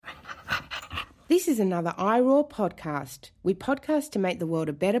This is another iRaw podcast. We podcast to make the world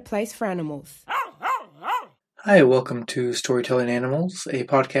a better place for animals. Hi, welcome to Storytelling Animals, a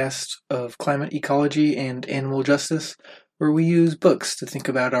podcast of climate ecology and animal justice, where we use books to think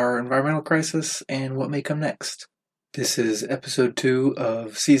about our environmental crisis and what may come next. This is episode 2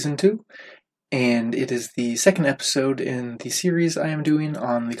 of season 2, and it is the second episode in the series I am doing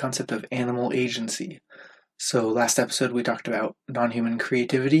on the concept of animal agency. So last episode we talked about non-human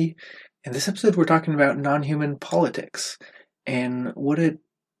creativity. In this episode, we're talking about non-human politics and what it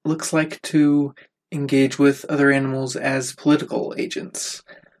looks like to engage with other animals as political agents.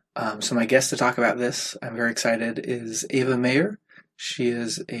 So my guest to talk about this, I'm very excited, is Eva Meijer. She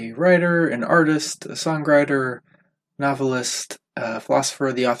is a writer, an artist, a songwriter, novelist, a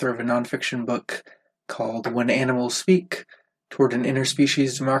philosopher, the author of a nonfiction book called When Animals Speak, Toward an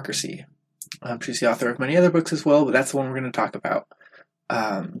Interspecies Democracy. She's the author of many other books as well, but that's the one we're going to talk about.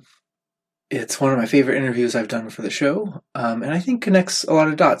 It's one of my favorite interviews I've done for the show, and I think connects a lot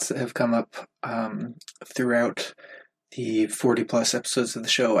of dots that have come up throughout the 40-plus episodes of the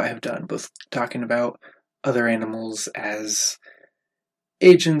show I have done, both talking about other animals as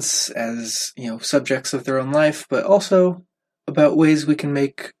agents, as, subjects of their own life, but also about ways we can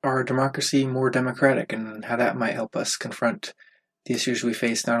make our democracy more democratic and how that might help us confront the issues we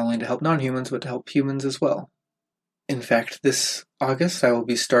face, not only to help non-humans, but to help humans as well. In fact, this August I will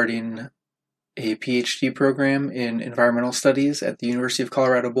be starting a PhD program in environmental studies at the University of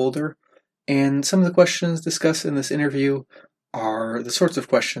Colorado Boulder, and some of the questions discussed in this interview are the sorts of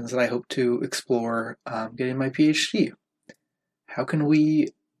questions that I hope to explore getting my PhD. How can we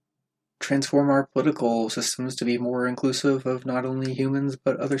transform our political systems to be more inclusive of not only humans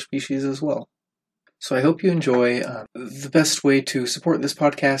but other species as well? So I hope you enjoy. The best way to support this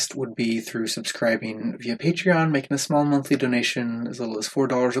podcast would be through subscribing via Patreon, making a small monthly donation as little as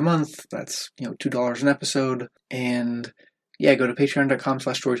 $4 a month. That's, $2 an episode. And go to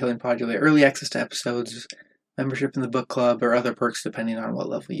patreon.com/storytellingpod. You'll get early access to episodes, membership in the book club, or other perks depending on what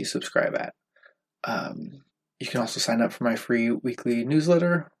level you subscribe at. You can also sign up for my free weekly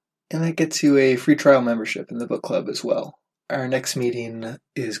newsletter, and that gets you a free trial membership in the book club as well. Our next meeting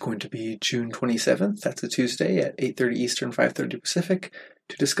is going to be June 27th, that's a Tuesday, at 8:30 Eastern, 5:30 Pacific,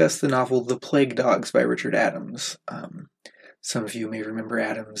 to discuss the novel The Plague Dogs by Richard Adams. Some of you may remember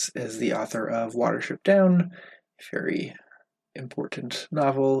Adams as the author of Watership Down, a very important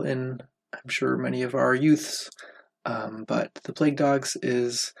novel in, I'm sure, many of our youths. But The Plague Dogs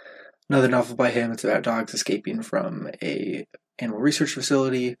is another novel by him. It's about dogs escaping from an animal research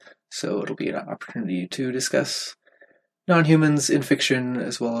facility, so it'll be an opportunity to discuss non-humans in fiction,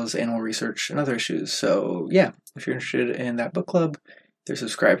 as well as animal research and other issues. So, if you're interested in that book club, either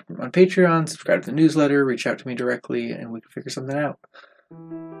subscribe on Patreon, subscribe to the newsletter, reach out to me directly, and we can figure something out.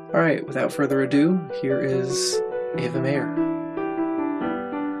 Alright, without further ado, here is Eva Meijer.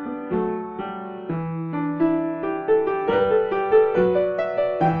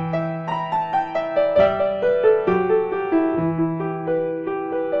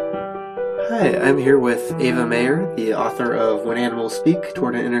 Hi, I'm here with Eva Meijer, the author of When Animals Speak,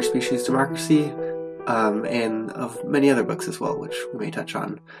 Toward an Interspecies Democracy, and of many other books as well, which we may touch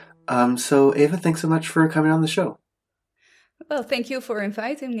on. So, Eva, thanks so much for coming on the show. Well, thank you for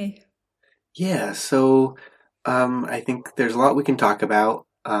inviting me. Yeah, so I think there's a lot we can talk about,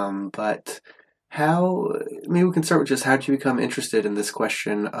 but maybe we can start with just how did you become interested in this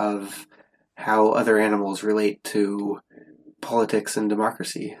question of how other animals relate to politics and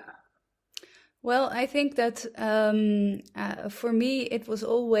democracy? Well, I think that for me it was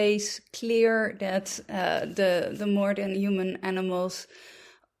always clear that the more than human animals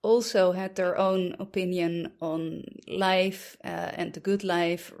also had their own opinion on life and the good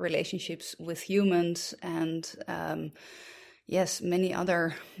life, relationships with humans, and many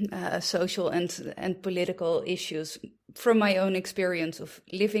other social and political issues from my own experience of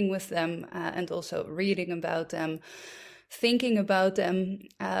living with them and also reading about them, thinking about them.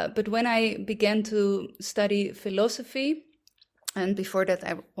 But when I began to study philosophy, and before that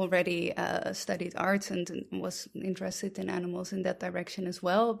I already studied arts and was interested in animals in that direction as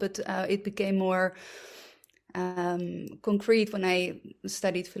well, but it became more concrete when I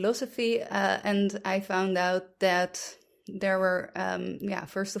studied philosophy, and I found out that there were,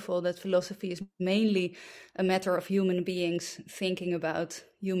 first of all, that philosophy is mainly a matter of human beings thinking about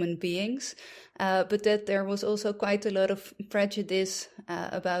human beings, but that there was also quite a lot of prejudice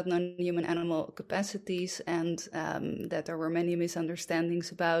about non-human animal capacities, and that there were many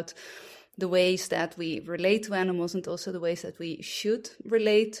misunderstandings about the ways that we relate to animals and also the ways that we should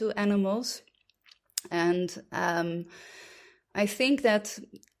relate to animals. And I think that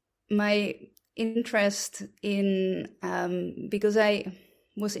my interest in, because I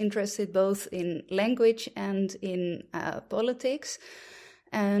was interested both in language and in politics.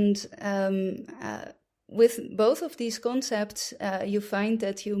 And with both of these concepts, you find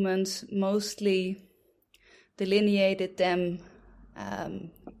that humans mostly delineated them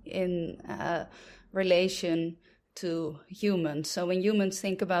in relation to humans. So when humans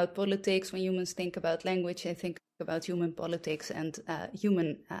think about politics, when humans think about language, they think about human politics and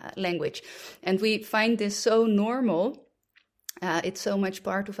human language. And we find this so normal, it's so much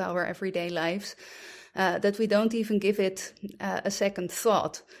part of our everyday lives, that we don't even give it a second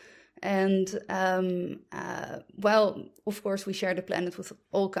thought. And, well, of course, we share the planet with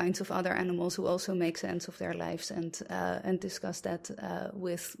all kinds of other animals who also make sense of their lives and discuss that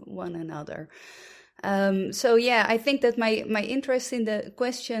with one another. So, yeah, I think that my interest in the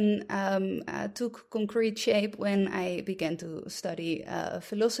question took concrete shape when I began to study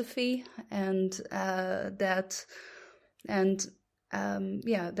philosophy, and then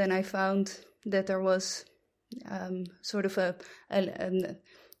I found that there was sort of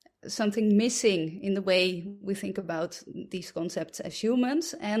something missing in the way we think about these concepts as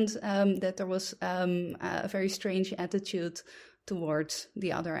humans, and that there was a very strange attitude towards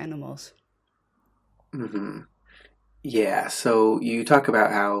the other animals. Mm-hmm. Yeah, so you talk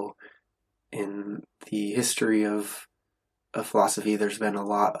about how in the history of philosophy there's been a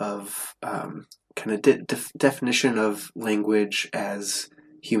lot of kind of definition of language as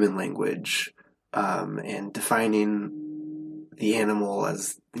human language, and defining the animal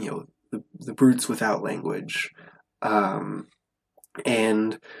as, the brutes without language. But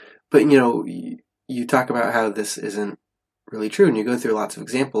you talk about how this isn't really true, and you go through lots of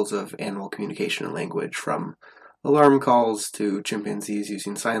examples of animal communication and language, from alarm calls to chimpanzees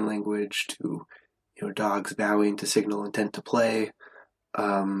using sign language to, dogs bowing to signal intent to play.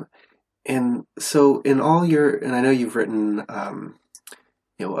 And so in all and I know you've written,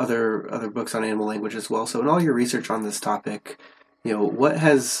 other books on animal language as well. So in all your research on this topic, what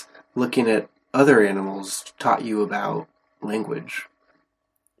has looking at other animals taught you about language?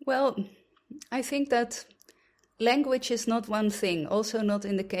 Well, I think that language is not one thing, also not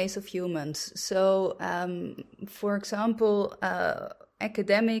in the case of humans. So, for example,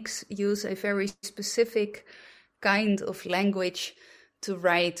 academics use a very specific kind of language to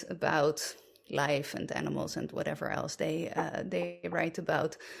write about life and animals and whatever else they write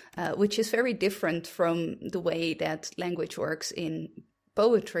about, which is very different from the way that language works in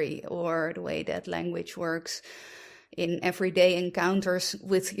poetry, or the way that language works in everyday encounters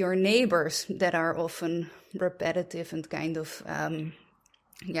with your neighbors that are often repetitive and kind of,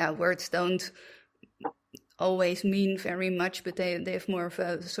 words don't always mean very much, but they have more of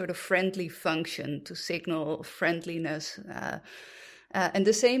a sort of friendly function to signal friendliness. And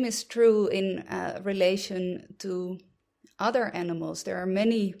the same is true in relation to other animals. There are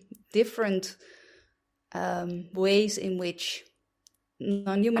many different ways in which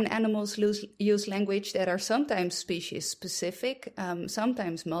non-human animals use language that are sometimes species-specific,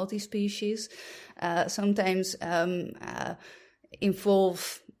 sometimes multi-species, sometimes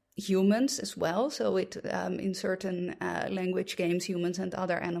involve humans as well. So it in certain language games, humans and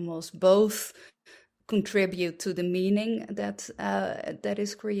other animals both contribute to the meaning that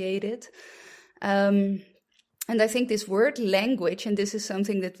is created. And I think this word language, and this is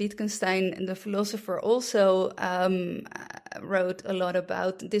something that Wittgenstein, the philosopher, also wrote a lot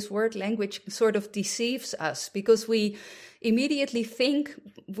about, this word language sort of deceives us, because we immediately think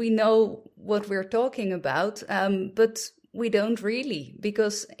we know what we're talking about, but we don't really,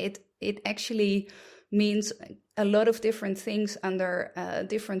 because it actually means a lot of different things under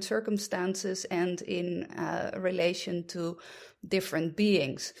different circumstances and in relation to different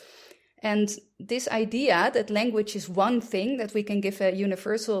beings. And this idea that language is one thing that we can give a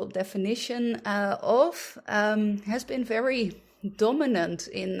universal definition of has been very dominant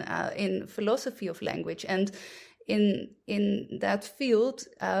in philosophy of language. And in that field,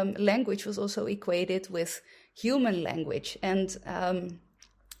 language was also equated with human language. And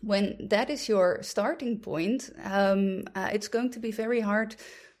when that is your starting point, it's going to be very hard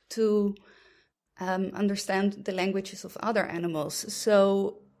to understand the languages of other animals.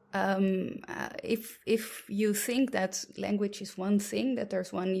 So if you think that language is one thing, that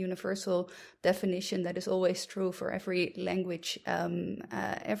there's one universal definition that is always true for every language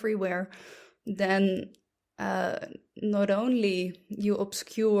everywhere, then not only you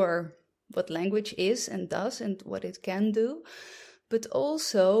obscure what language is and does and what it can do, but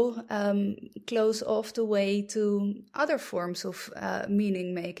also close off the way to other forms of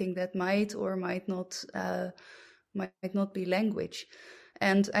meaning making that might or might not be language.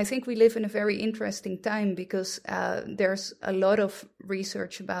 And I think we live in a very interesting time because there's a lot of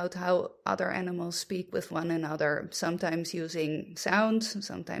research about how other animals speak with one another, sometimes using sounds,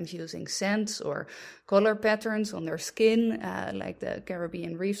 sometimes using scents or color patterns on their skin, like the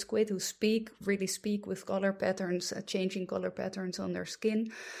Caribbean reef squid, who really speak with color patterns, changing color patterns on their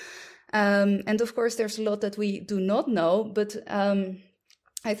skin. And of course, there's a lot that we do not know, but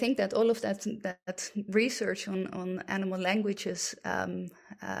I think that all of that research on animal languages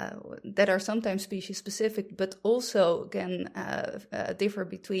that are sometimes species specific, but also can differ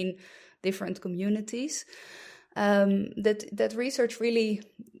between different communities, that research really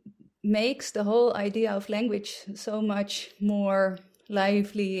makes the whole idea of language so much more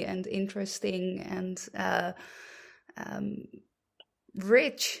lively and interesting and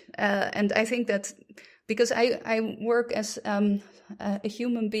rich. And I think that because I work as a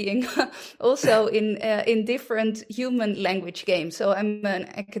human being also in different human language games. So I'm an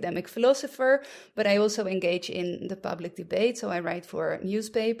academic philosopher, but I also engage in the public debate. So I write for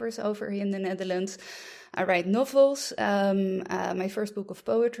newspapers over here in the Netherlands. I write novels. My first book of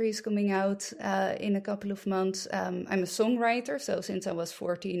poetry is coming out in a couple of months. I'm a songwriter. So since I was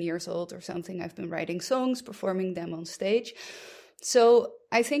 14 years old or something, I've been writing songs, performing them on stage. So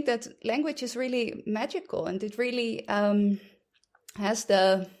I think that language is really magical, and it really has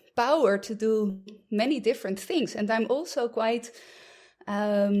the power to do many different things. And I'm also quite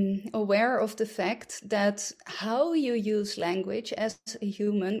aware of the fact that how you use language as a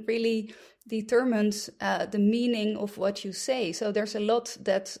human really determines the meaning of what you say. So there's a lot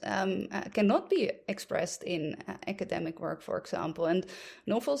that cannot be expressed in academic work, for example, and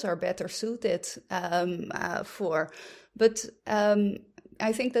novels are better suited for. But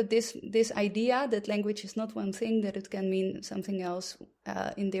I think that this idea that language is not one thing, that it can mean something else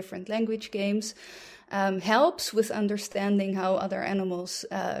in different language games, helps with understanding how other animals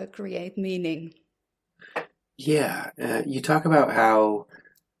create meaning. Yeah, you talk about how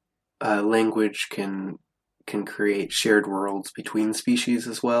language can create shared worlds between species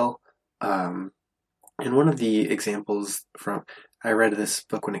as well. And one of the examples I read this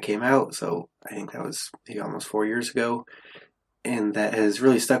book when it came out, so I think that was maybe almost 4 years ago, and that has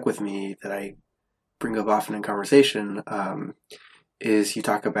really stuck with me, that I bring up often in conversation, is you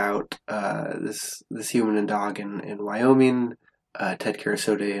talk about this human and dog in Wyoming, Ted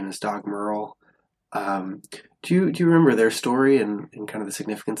Karasote and his dog Merle. Do you remember their story and kind of the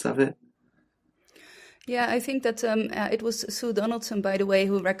significance of it? Yeah, I think that it was Sue Donaldson, by the way,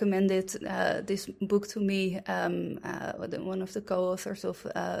 who recommended this book to me, one of the co-authors of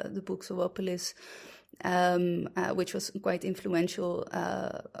the book Zoopolis, which was quite influential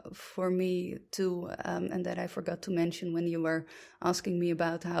for me too, and that I forgot to mention when you were asking me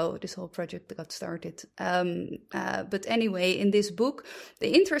about how this whole project got started. But anyway, in this book, the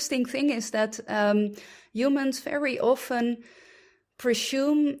interesting thing is that humans very often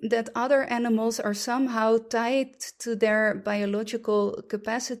presume that other animals are somehow tied to their biological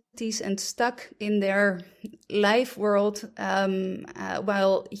capacities and stuck in their life world,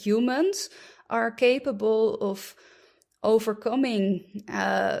 while humans are capable of overcoming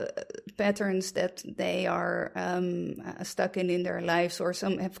patterns that they are stuck in their lives, or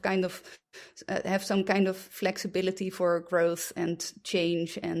have some kind of flexibility for growth and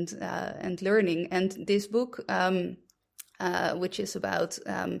change and learning. And this book, which is about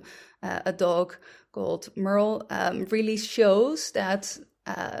a dog called Merle, really shows that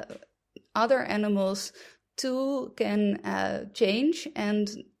other animals too can change, and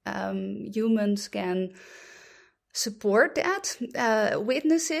humans can support that,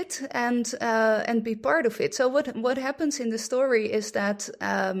 witness it, and be part of it. So what happens in the story is that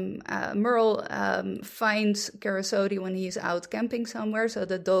Merle finds Karasote when he is out camping somewhere. So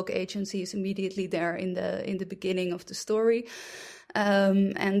the dog agency is immediately there in the beginning of the story,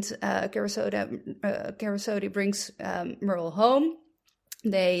 and Karasote brings Merle home.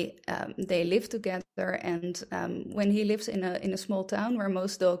 They live together, and when he lives in a small town where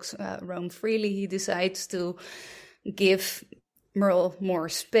most dogs roam freely, he decides to give Merle more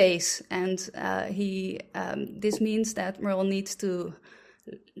space, and this means that Merle needs to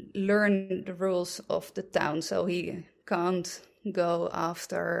learn the rules of the town. So he can't go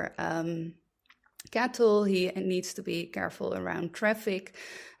after cattle. He needs to be careful around traffic.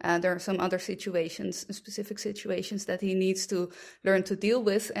 There are some other specific situations that he needs to learn to deal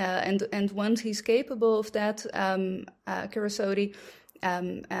with. And once he's capable of that, Karasote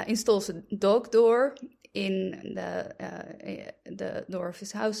installs a dog door in the door of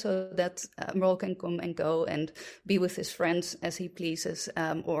his house so that Merle can come and go and be with his friends as he pleases,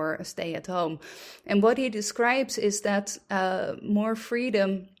 or stay at home. And what he describes is that more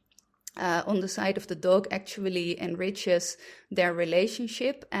freedom on the side of the dog actually enriches their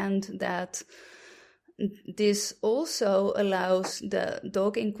relationship, and that this also allows the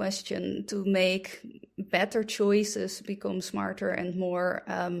dog in question to make better choices, become smarter and more,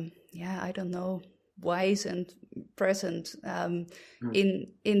 wise and present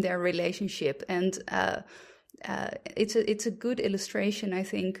in their relationship. And it's a good illustration, I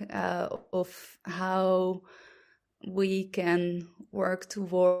think, of how we can work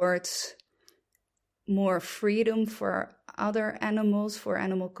towards more freedom for other animals, for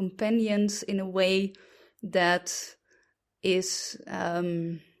animal companions, in a way that is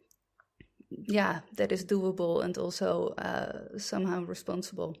doable and also somehow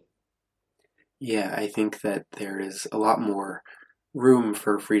responsible. Yeah, I think that there is a lot more room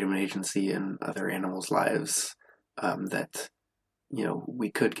for freedom and agency in other animals' lives that, we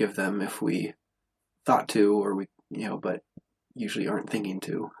could give them if we thought to, or but usually aren't thinking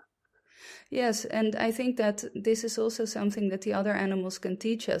to. Yes, and I think that this is also something that the other animals can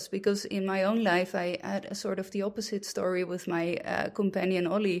teach us, because in my own life I had a sort of the opposite story with my companion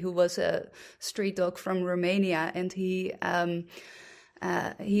Ollie, who was a street dog from Romania, and he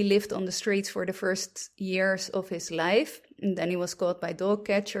lived on the streets for the first years of his life, and then he was caught by dog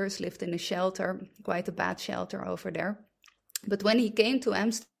catchers, lived in a shelter, quite a bad shelter over there. But when he came to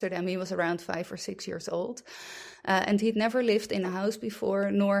Amsterdam, he was around 5 or 6 years old, and he'd never lived in a house before,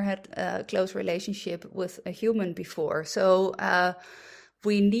 nor had a close relationship with a human before. So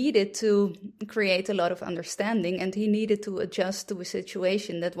we needed to create a lot of understanding, and he needed to adjust to a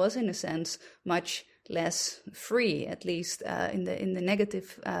situation that was, in a sense, much less free, at least in the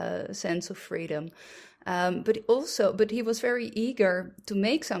negative sense of freedom. But he was very eager to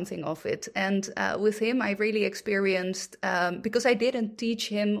make something of it. And with him, I really experienced, because I didn't teach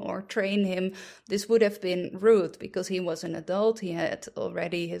him or train him, this would have been rude, because he was an adult. He had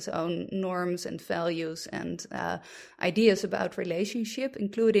already his own norms and values and ideas about relationship,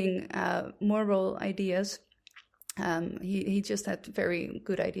 including moral ideas. He just had very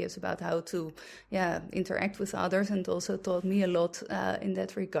good ideas about how to interact with others, and also taught me a lot in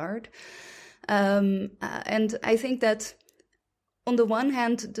that regard. And I think that on the one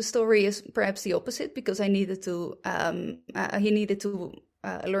hand, the story is perhaps the opposite, because he needed to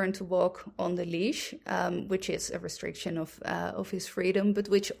learn to walk on the leash, which is a restriction of his freedom, but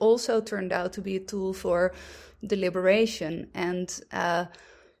which also turned out to be a tool for deliberation. And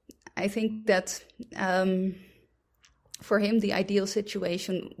I think that for him, the ideal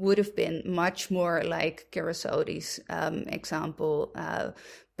situation would have been much more like Karasoti's example,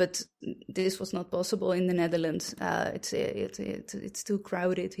 but this was not possible in the Netherlands. It's too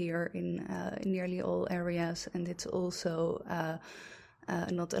crowded here in nearly all areas, and it's also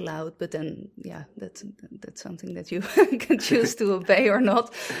not allowed. But then, that's something that you can choose to obey or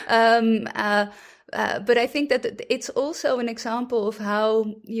not. But I think that it's also an example of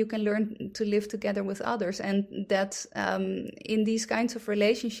how you can learn to live together with others, and that in these kinds of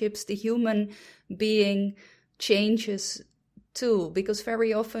relationships, the human being changes too. Because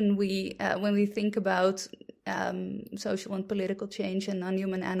very often when we think about social and political change and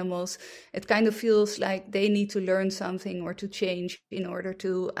non-human animals, it kind of feels like they need to learn something or to change in order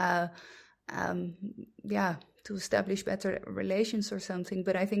to establish better relations or something.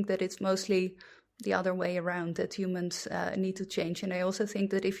 But I think that it's mostly the other way around, that humans need to change. And I also think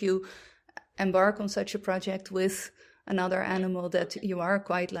that if you embark on such a project with another animal, that you are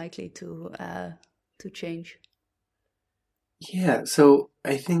quite likely to change. Yeah, so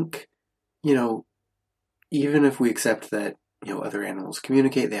I think, even if we accept that, other animals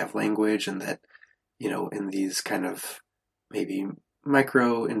communicate, they have language, and that, in these kind of maybe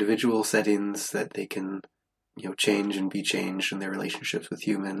micro individual settings that they can, change and be changed in their relationships with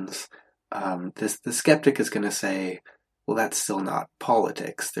humans, the skeptic is going to say, well, that's still not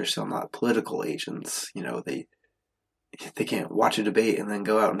politics. They're still not political agents. They can't watch a debate and then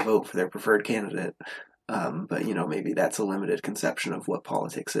go out and vote for their preferred candidate. But maybe that's a limited conception of what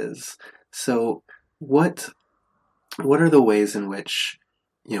politics is. So what are the ways in which,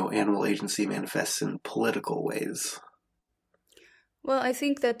 animal agency manifests in political ways? Well, I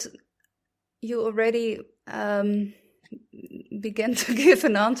think that you already began to give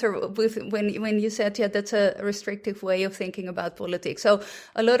an answer with when you said, yeah, that's a restrictive way of thinking about politics. So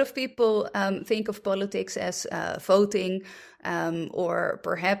a lot of people think of politics as voting, or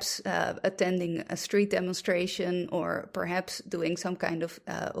perhaps attending a street demonstration, or perhaps doing some kind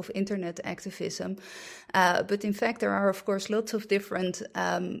of internet activism. But in fact, there are, of course, lots of different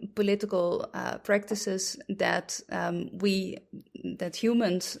political practices that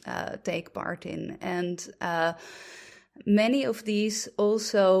humans take part in, and many of these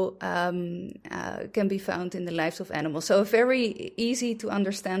also can be found in the lives of animals. So a very easy to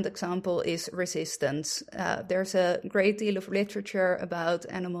understand example is resistance. There's a great deal of literature about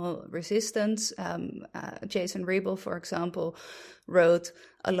animal resistance. Jason Rebel, for example, wrote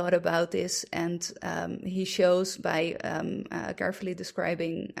a lot about this, and he shows by carefully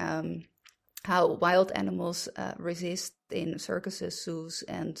describing how wild animals resist in circuses, zoos,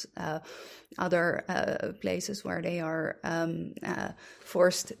 and other places where they are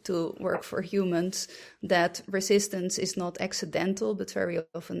forced to work for humans, that resistance is not accidental, but very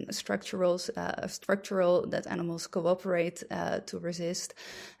often structural, that animals cooperate to resist,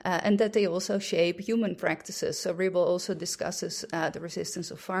 and that they also shape human practices. So Rebel also discusses the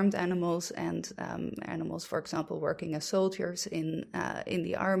resistance of farmed animals and animals, for example, working as soldiers in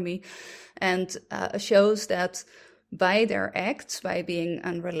the army, and shows that by their acts, by being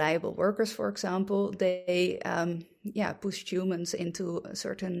unreliable workers, for example, they pushed humans into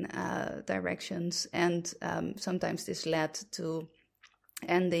certain directions, and sometimes this led to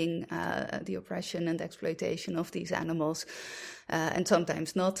ending the oppression and exploitation of these animals, and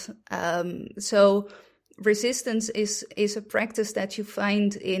sometimes not. So resistance is a practice that you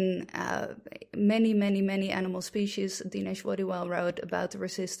find in many animal species. Dinesh Wadiwal wrote about the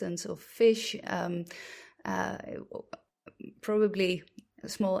resistance of fish. Probably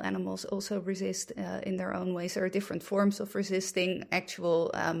small animals also resist in their own ways. There are different forms of resisting,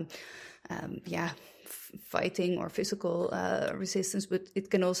 actual fighting or physical resistance, but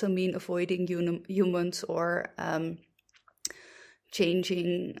it can also mean avoiding humans or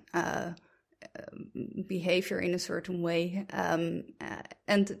changing behavior in a certain way.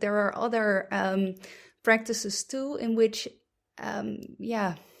 And there are other practices too in which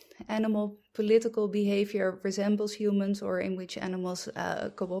animal political behavior resembles humans, or in which animals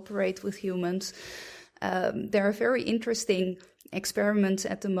cooperate with humans. There are very interesting experiments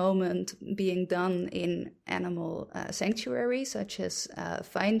at the moment being done in animal sanctuaries, such as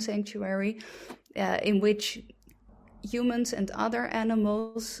Fine Sanctuary, in which humans and other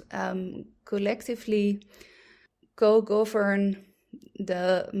animals collectively co-govern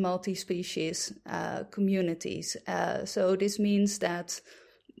the multi-species communities. So this means that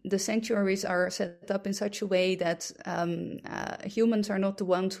the sanctuaries are set up in such a way that humans are not the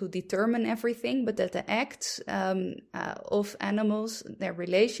ones who determine everything, but that the acts of animals, their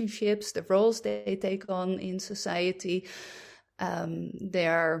relationships, the roles they take on in society,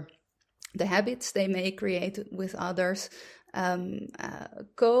 the habits they may create with others,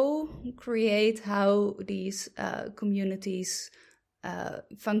 co-create how these communities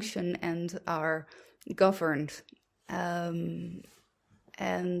function and are governed.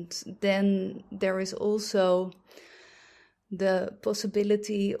 And then there is also the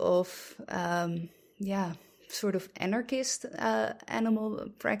possibility of, sort of anarchist animal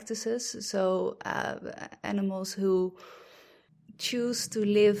practices. So animals who choose to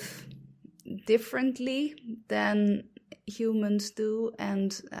live differently than humans do,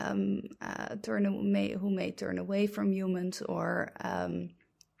 and who may turn away from humans, or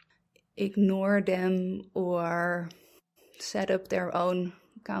ignore them, or set up their own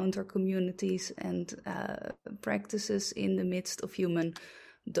counter communities and practices in the midst of human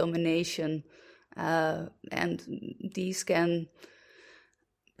domination. And these can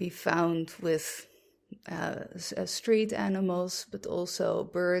be found with street animals, but also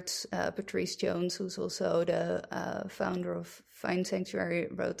birds. Patrice Jones, who's also the founder of Fine Sanctuary,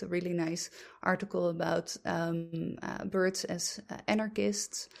 wrote a really nice article about birds as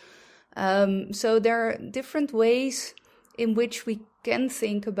anarchists. So there are different ways in which we can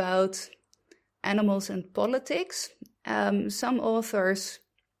think about animals and politics. Some authors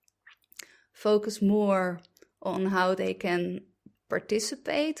focus more on how they can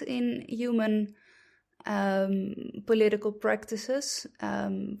participate in human political practices,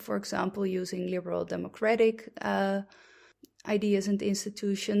 for example, using liberal democratic ideas and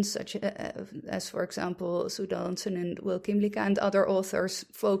institutions, such as, for example, Sue Donaldson and Will Kimlicka, and other authors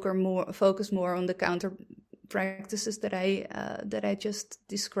focus more on the counter practices that I just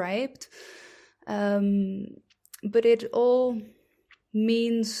described. But it all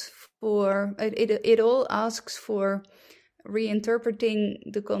means for it all asks for reinterpreting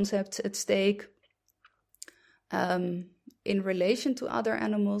the concepts at stake in relation to other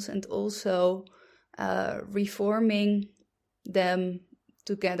animals, and also reforming them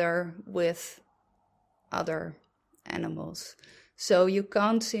together with other animals. So you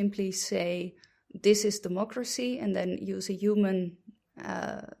can't simply say this is democracy and then use a human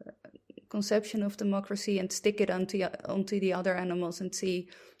conception of democracy and stick it onto the other animals and see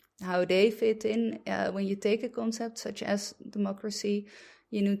how they fit in. When you take a concept such as democracy,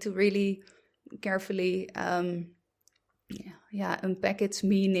 you need to really carefully unpack its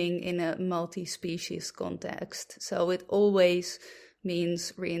meaning in a multi-species context. So it always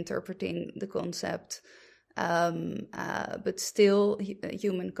means reinterpreting the concept, but still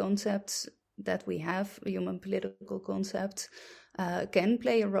human concepts that we have, human political concepts, can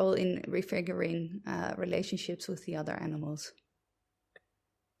play a role in refiguring relationships with the other animals.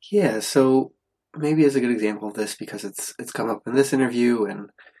 Yeah, so maybe as a good example of this, because it's come up in this interview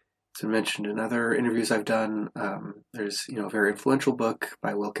and it's been mentioned in other interviews I've done, there's a very influential book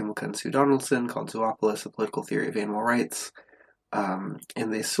by Will Kimmelka and Sue Donaldson called Zoopolis, A Political Theory of Animal Rights. And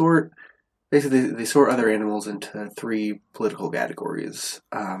they sort other animals into three political categories.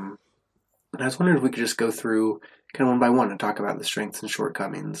 And I was wondering if we could just go through kind of one by one and talk about the strengths and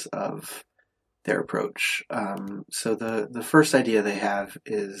shortcomings of their approach. So the first idea they have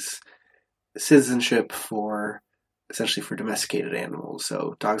is citizenship essentially for domesticated animals.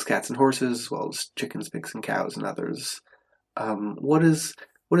 So dogs, cats, and horses, as well as chickens, pigs, and cows, and others. What is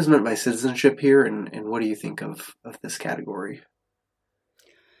meant by citizenship here, and what do you think of this category?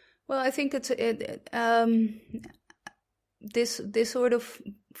 Well, I think this sort of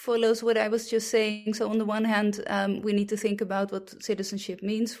follows what I was just saying. So on the one hand, we need to think about what citizenship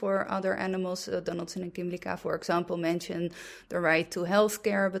means for other animals. Donaldson and Kimlicka, for example, mention the right to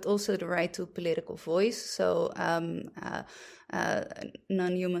healthcare, but also the right to political voice. So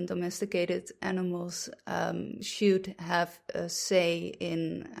non-human domesticated animals should have a say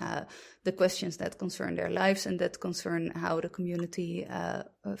in the questions that concern their lives and that concern how the community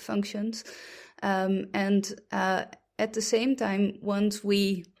functions. At the same time, once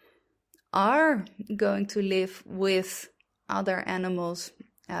we are going to live with other animals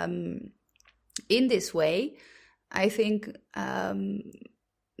in this way, I think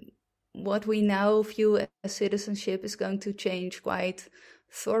what we now view as citizenship is going to change quite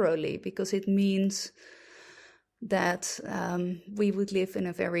thoroughly, because it means that we would live in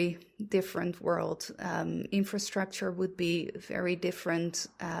a very different world. Infrastructure would be very different.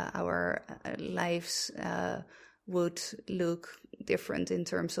 Our lives would look different in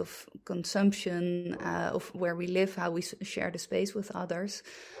terms of consumption, of where we live, how we share the space with others.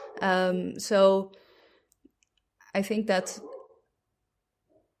 So I think that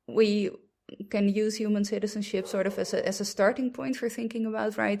we can use human citizenship sort of as a starting point for thinking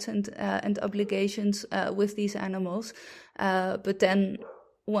about rights and obligations with these animals. But then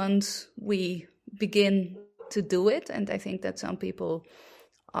once we begin to do it, and I think that some people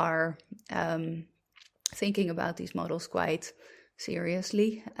are thinking about these models quite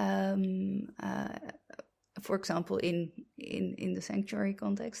seriously, for example, in the sanctuary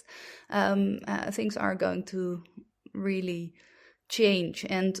context, things are going to really change.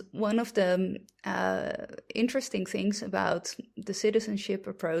 And one of the interesting things about the citizenship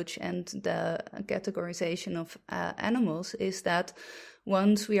approach and the categorization of animals is that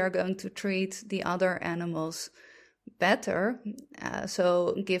once we are going to treat the other animals better,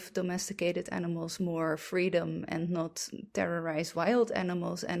 so give domesticated animals more freedom and not terrorize wild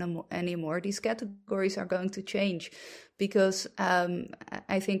animals anymore, these categories are going to change, because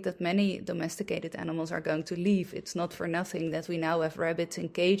I think that many domesticated animals are going to leave. It's not for nothing that we now have rabbits in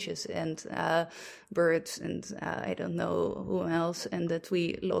cages and birds and I don't know who else, and that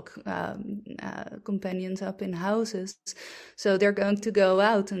we lock companions up in houses. So they're going to go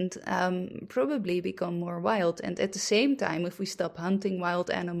out and probably become more wild. And at the same time, if we stop hunting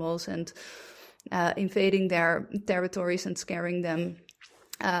wild animals and invading their territories and scaring them,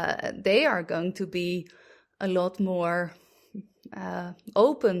 they are going to be a lot more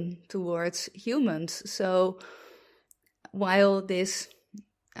open towards humans. So while this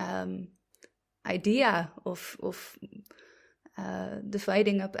idea of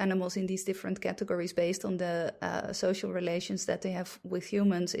dividing up animals in these different categories based on the social relations that they have with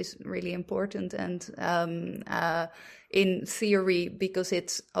humans is really important, and in theory, because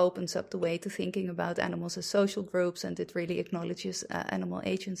it opens up the way to thinking about animals as social groups, and it really acknowledges animal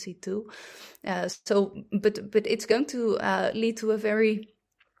agency too. But it's going to lead to a very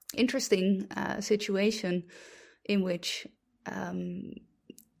interesting situation in which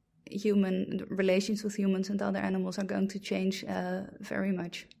human relations with humans and other animals are going to change very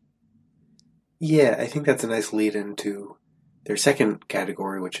much. Yeah, I think that's a nice lead into their second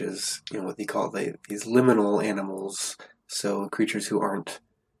category, which is, what they call these liminal animals. So creatures who aren't,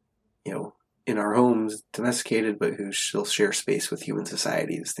 in our homes domesticated, but who still share space with human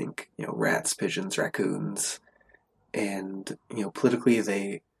societies. Think, rats, pigeons, raccoons. And, politically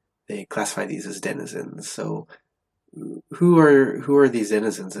they classify these as denizens. So who are these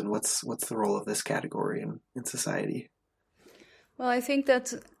denizens, and what's the role of this category in society? Well, I think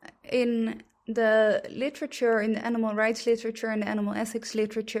that in the literature, in the animal rights literature and the animal ethics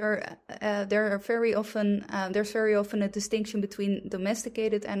literature, there's very often a distinction between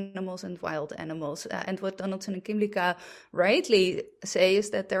domesticated animals and wild animals. And what Donaldson and Kymlicka rightly say is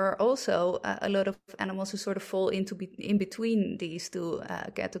that there are also a lot of animals who sort of fall in between these two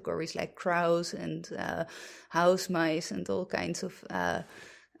categories, like crows and house mice and all kinds of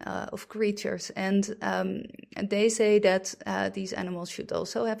creatures, and they say that these animals should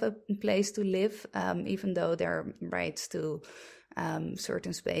also have a place to live, even though their rights to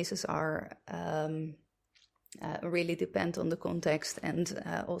certain spaces are really depend on the context and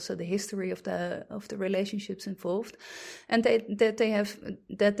also the history of the relationships involved, and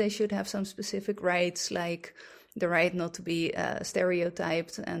that they should have some specific rights, like the right not to be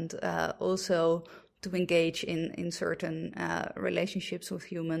stereotyped, and also to engage in certain relationships with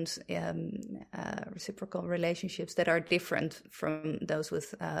humans, reciprocal relationships that are different from those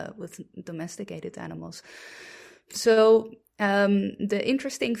with domesticated animals. So the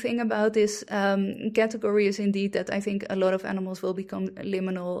interesting thing about this category is indeed that I think a lot of animals will become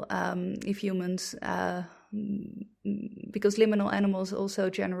liminal if humans, because liminal animals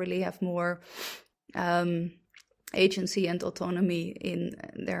also generally have more agency and autonomy in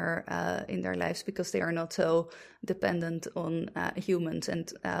their lives, because they are not so dependent on humans,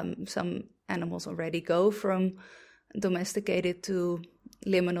 and some animals already go from domesticated to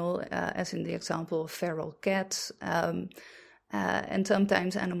liminal, as in the example of feral cats, and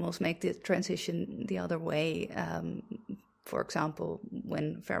sometimes animals make the transition the other way. For example,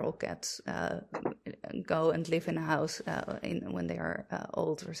 when feral cats go and live in a house when they are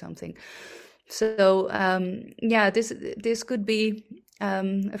old or something. So this could be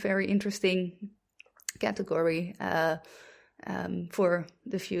a very interesting category for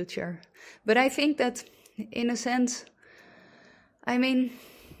the future. But I think that, in a sense, I mean,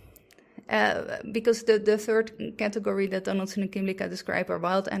 because the third category that Donaldson and Kymlicka describe are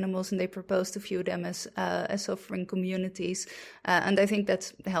wild animals, and they propose to view them as suffering communities. And I think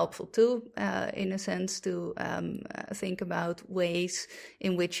that's helpful too, in a sense, to think about ways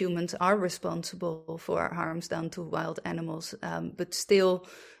in which humans are responsible for harms done to wild animals, but still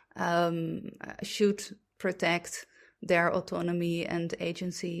should protect their autonomy and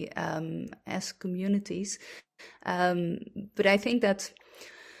agency as communities. But I think that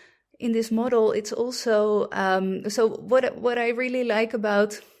in this model, it's also so what I really like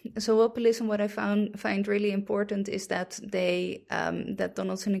about zoopolis, and what I find really important, is that that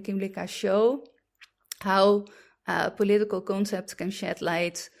Donaldson and Kymlicka show how political concepts can shed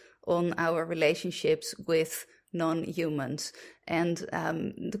light on our relationships with non-humans. And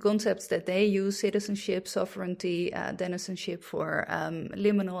the concepts that they use, citizenship, sovereignty, denizenship for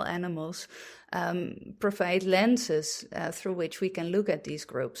liminal animals, provide lenses through which we can look at these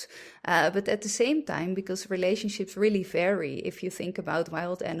groups. But at the same time, because relationships really vary, if you think about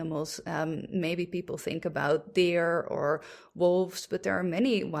wild animals, maybe people think about deer or wolves, but there are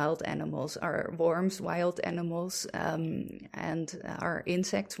many wild animals. Are worms wild animals, and are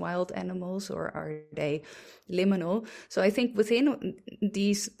insects wild animals, or are they liminal? So I think within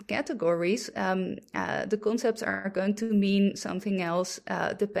these categories, the concepts are going to mean something else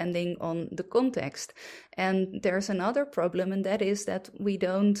depending on the context. And there's another problem, and that is that we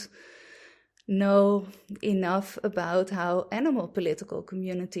don't know enough about how animal political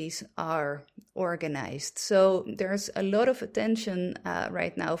communities are organized. So there's a lot of attention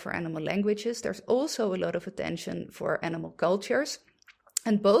right now for animal languages. There's also a lot of attention for animal cultures.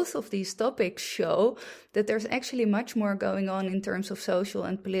 And both of these topics show that there's actually much more going on in terms of social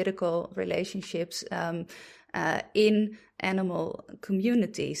and political relationships in animal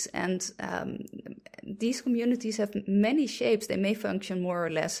communities. And these communities have many shapes. They may function more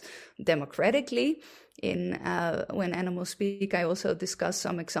or less democratically. When animals speak, I also discuss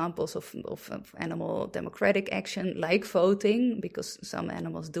some examples of animal democratic action, like voting, because some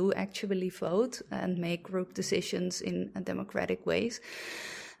animals do actually vote and make group decisions in democratic ways.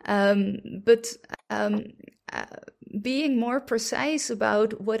 But being more precise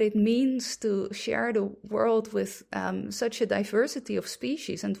about what it means to share the world with such a diversity of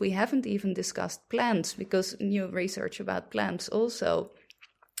species, and we haven't even discussed plants, because new research about plants also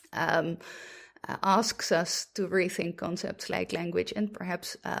asks us to rethink concepts like language and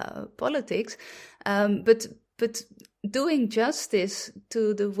perhaps politics, but doing justice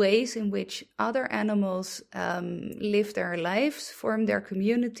to the ways in which other animals live their lives, form their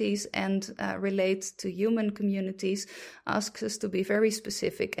communities, and relate to human communities asks us to be very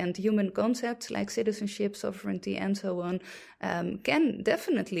specific. And human concepts like citizenship, sovereignty, and so on can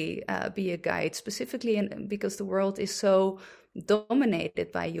definitely be a guide, specifically because the world is so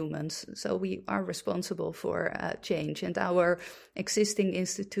dominated by humans. So we are responsible for change, and our existing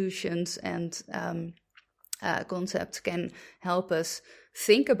institutions and concepts can help us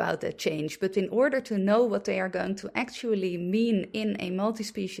think about that change. But in order to know what they are going to actually mean in a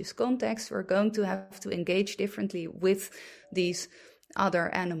multi-species context, we're going to have to engage differently with these other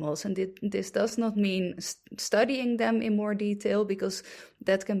animals. And this does not mean studying them in more detail, because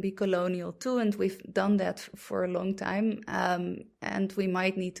that can be colonial too, and we've done that for a long time. And we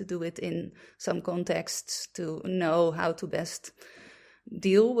might need to do it in some contexts to know how to best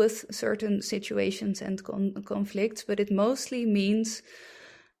deal with certain situations and conflicts, but it mostly means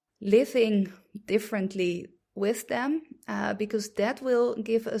living differently with them, because that will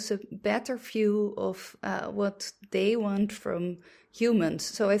give us a better view of what they want from humans.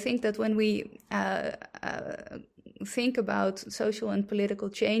 So I think that when we think about social and political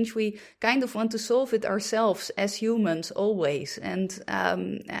change, we kind of want to solve it ourselves as humans always. And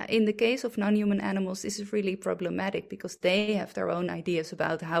in the case of non-human animals, this is really problematic, because they have their own ideas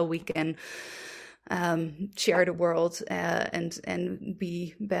about how we can share the world and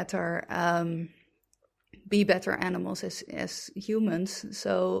be better animals as humans.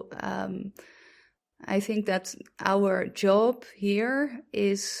 So I think that our job here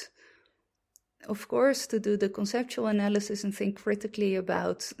is, of course, to do the conceptual analysis and think critically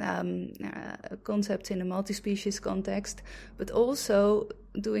about concepts in a multi-species context, but also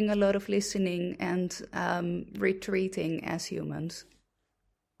doing a lot of listening and retreating as humans.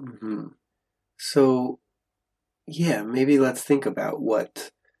 Mm-hmm. So, yeah, maybe let's think about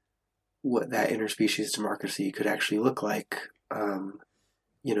what that interspecies democracy could actually look like.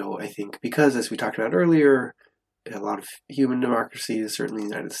 I think because, as we talked about earlier, a lot of human democracies, certainly in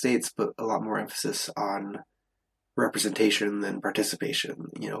the United States, but a lot more emphasis on representation than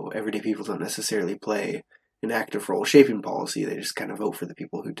participation. Everyday people don't necessarily play an active role shaping policy. They just kind of vote for the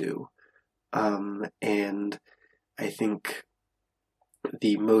people who do. And I think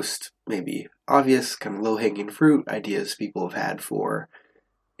the most maybe obvious kind of low-hanging fruit ideas people have had for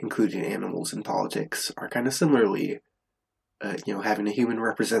including animals in politics are kind of similarly having a human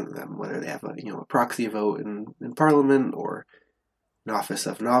represent them, whether they have a proxy vote in Parliament or an office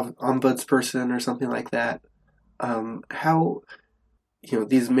of an ombudsperson or something like that. How,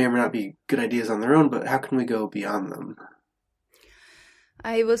 these may or may not be good ideas on their own, but how can we go beyond them?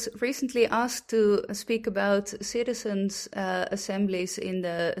 I was recently asked to speak about citizens' assemblies in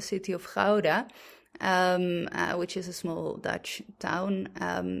the city of Gouda, which is a small Dutch town,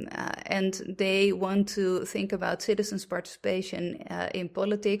 and they want to think about citizens' participation in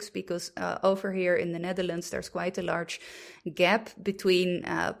politics, because over here in the Netherlands there's quite a large gap between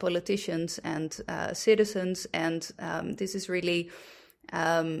politicians and citizens, and this is really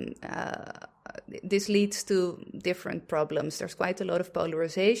this leads to different problems. There's quite a lot of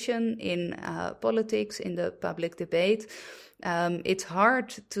polarization in politics, in the public debate. It's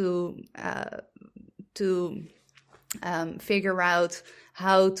hard to figure out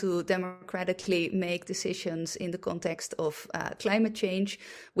how to democratically make decisions in the context of climate change.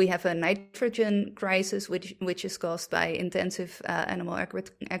 We have a nitrogen crisis, which is caused by intensive animal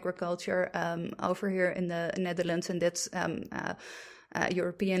agriculture over here in the Netherlands, and that's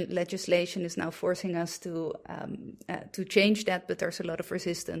European legislation is now forcing us to change that, but there's a lot of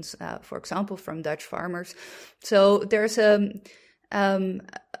resistance, for example, from Dutch farmers. So there's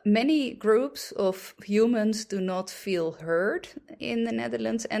many groups of humans do not feel heard in the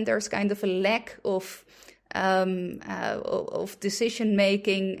Netherlands, and there's kind of a lack of decision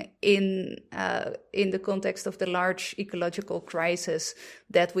making in the context of the large ecological crisis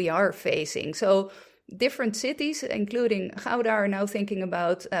that we are facing. So different cities, including Gouda, are now thinking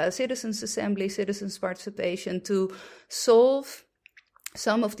about citizens' assembly, citizens' participation to solve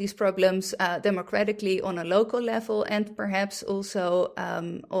some of these problems democratically on a local level, and perhaps also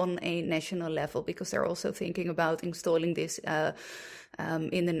on a national level, because they're also thinking about installing this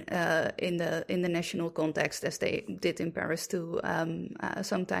in the national context, as they did in Paris too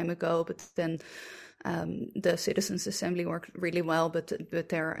some time ago. But then the Citizens' Assembly worked really well, but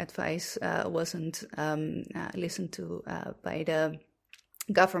their advice wasn't listened to by the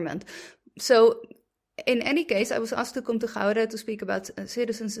government. So in any case, I was asked to come to Gouda to speak about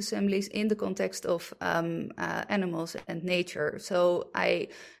citizens' assemblies in the context of animals and nature. So I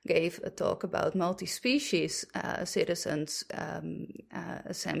gave a talk about multi-species citizens'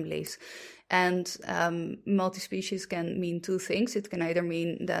 assemblies. And multi-species can mean two things. It can either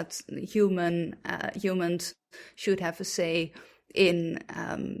mean that humans should have a say in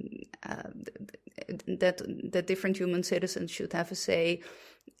that different human citizens should have a say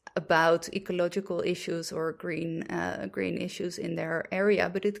about ecological issues or green issues in their area,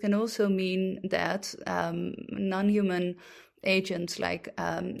 but it can also mean that non-human agents like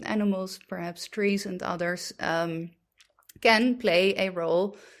animals, perhaps trees and others, can play a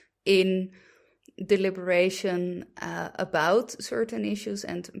role in deliberation about certain issues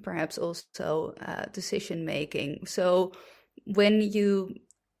and perhaps also decision making. So when you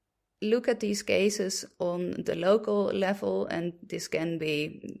look at these cases on the local level, and this can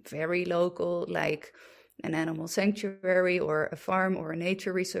be very local, like an animal sanctuary or a farm or a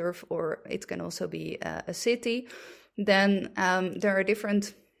nature reserve, or it can also be a city, then there are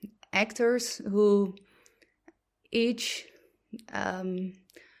different actors who each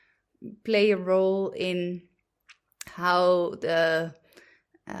play a role in how the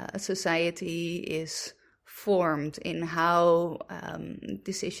society is formed, in how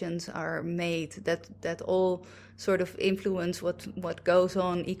decisions are made, that all sort of influence what goes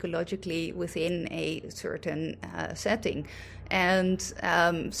on ecologically within a certain setting. And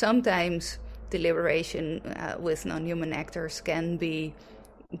sometimes deliberation with non-human actors can be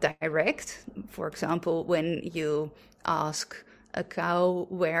direct. For example, when you ask a cow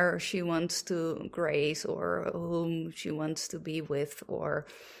where she wants to graze or whom she wants to be with, or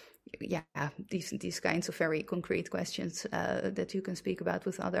these kinds of very concrete questions that you can speak about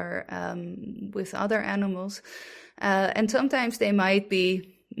with other animals, and sometimes they might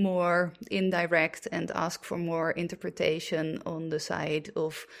be more indirect and ask for more interpretation on the side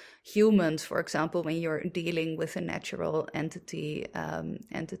of humans. For example, when you're dealing with a natural entity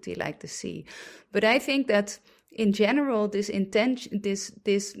like the sea. But I think that in general, this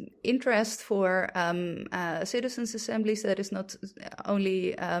interest for citizens' assemblies, that is not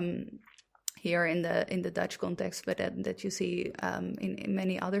only here in the Dutch context, but that you see in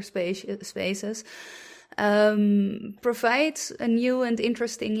many other spaces, provides a new and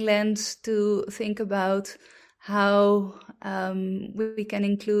interesting lens to think about how we can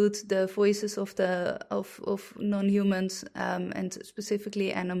include the voices of non-humans and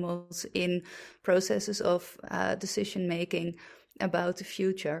specifically animals in processes of decision making about the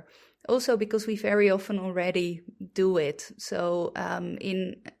future. Also because we very often already do it. So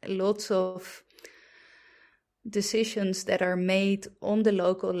in lots of decisions that are made on the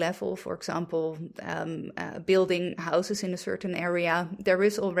local level, for example, building houses in a certain area, there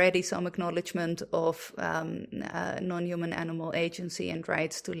is already some acknowledgement of non-human animal agency and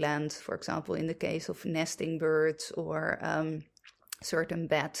rights to land, for example, in the case of nesting birds or certain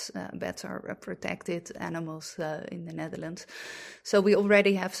bats. Bats are protected animals in the Netherlands. So we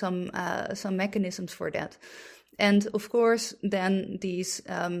already have some mechanisms for that. And of course, then these,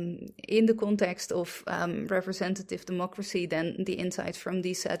 in the context of representative democracy, then the insights from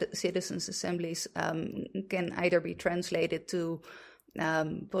these citizens' assemblies can either be translated to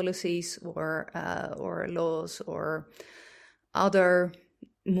policies or laws or other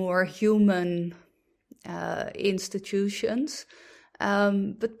more human institutions.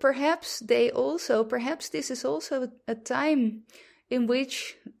 But perhaps this is also a time in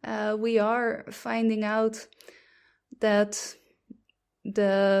which we are finding out that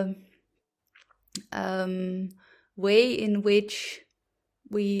the way in which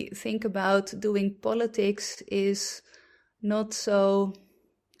we think about doing politics is not so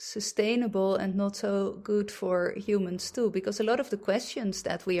sustainable and not so good for humans too, because a lot of the questions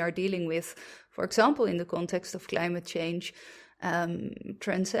that we are dealing with, for example, in the context of climate change,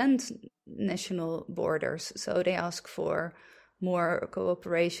 transcend national borders. So they ask for more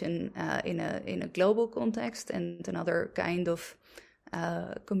cooperation in a global context and another kind of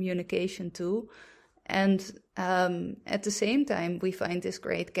communication too. And at the same time, we find this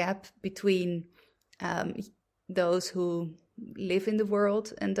great gap between those who live in the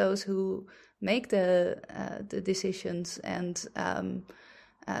world and those who make the decisions. And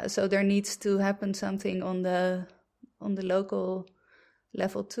so there needs to happen something on the local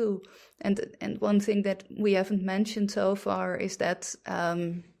level 2. And one thing that we haven't mentioned so far is that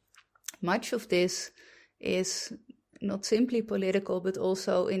much of this is not simply political, but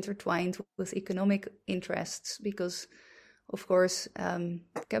also intertwined with economic interests, because, of course,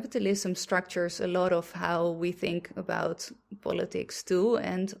 capitalism structures a lot of how we think about politics too,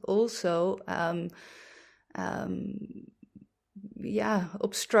 and also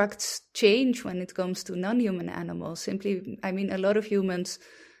obstructs change when it comes to non-human animals. Simply, I mean, a lot of humans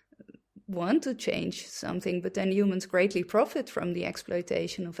want to change something, but then humans greatly profit from the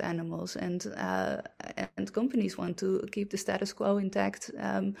exploitation of animals, and companies want to keep the status quo intact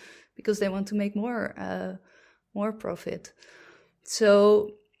because they want to make more profit.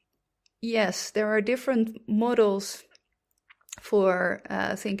 So yes, there are different models for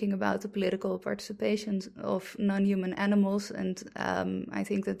thinking about the political participation of non-human animals, and I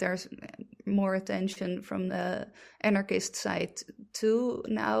think that there's more attention from the anarchist side too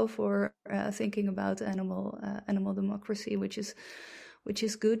now for thinking about animal democracy, which is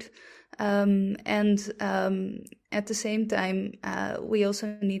good. And at the same time, we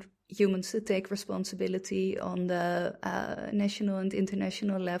also need humans to take responsibility on the national and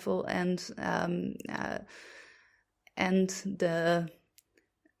international level, and the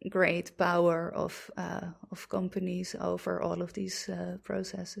great power of companies over all of these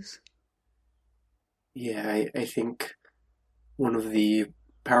processes. Yeah, I think one of the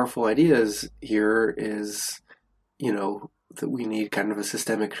powerful ideas here is, that we need kind of a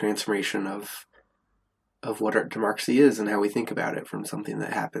systemic transformation of what our democracy is and how we think about it, from something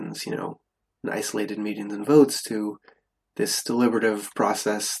that happens, in isolated meetings and votes, to this deliberative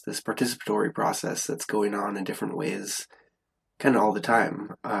process, this participatory process that's going on in different ways kind of all the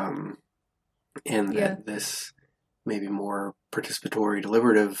time. That this maybe more participatory,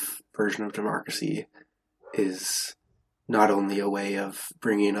 deliberative version of democracy is not only a way of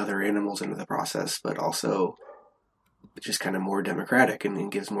bringing other animals into the process, but also just kind of more democratic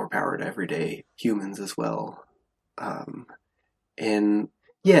and gives more power to everyday humans as well. I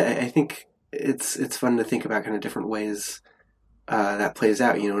think it's fun to think about kind of different ways that plays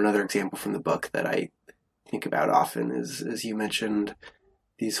out. Another example from the book that I think about often is, as you mentioned,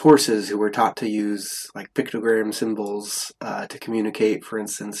 these horses who were taught to use like pictogram symbols to communicate, for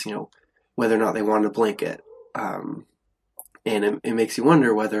instance, whether or not they wanted a blanket. And it makes you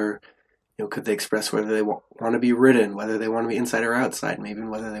wonder whether, could they express whether they want to be ridden, whether they want to be inside or outside, maybe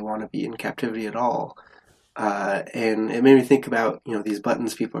whether they want to be in captivity at all. And it made me think about, these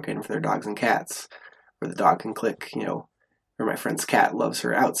buttons people are getting for their dogs and cats, where the dog can click, or my friend's cat loves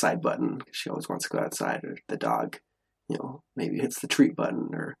her outside button because she always wants to go outside, or the dog, maybe hits the treat button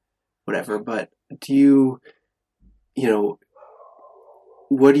or whatever. But do you,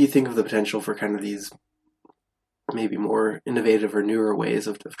 what do you think of the potential for kind of these maybe more innovative or newer ways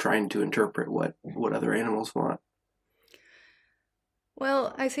of trying to interpret what other animals want?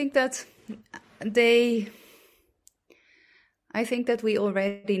 Well, I think that we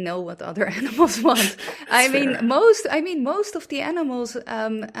already know what other animals want. Most of the animals,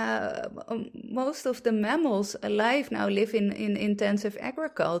 most of the mammals alive now live in intensive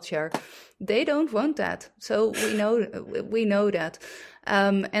agriculture. They don't want that. So we know that.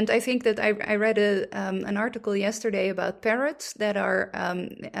 And I think that I read an article yesterday about parrots that are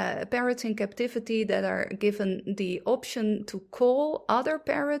parrots in captivity that are given the option to call other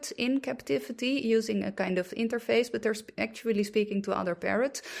parrots in captivity using a kind of interface, but they're actually speaking to other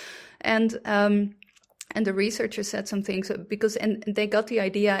parrots. And the researchers said some things and they got the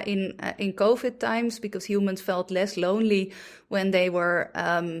idea in COVID times, because humans felt less lonely when they were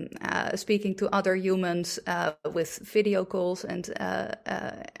speaking to other humans with video calls and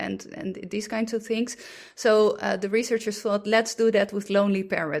these kinds of things. So the researchers thought, let's do that with lonely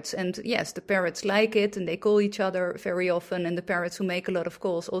parrots. And yes, the parrots like it and they call each other very often, and the parrots who make a lot of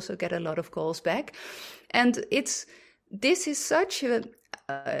calls also get a lot of calls back. And this is such a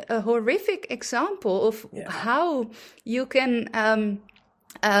horrific example of how you can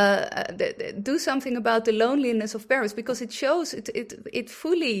do something about the loneliness of parrots, because it shows it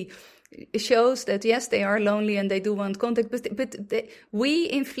fully shows that yes, they are lonely and they do want contact, but we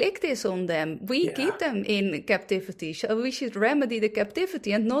inflict this on them. We keep them in captivity. So we should remedy the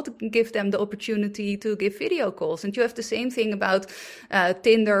captivity and not give them the opportunity to give video calls. And you have the same thing about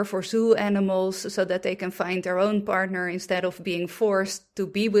Tinder for zoo animals, so that they can find their own partner instead of being forced to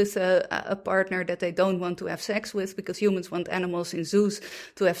be with a partner that they don't want to have sex with, because humans want animals in zoos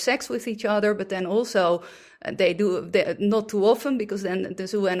to have sex with each other, but then also they not too often, because then the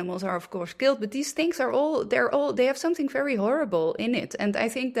zoo animals are of course killed. But these things they have something very horrible in it. And I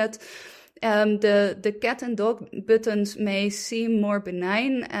think that The cat and dog buttons may seem more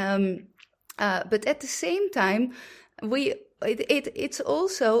benign, but at the same time, it's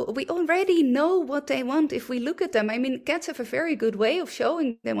also, we already know what they want if we look at them. I mean, cats have a very good way of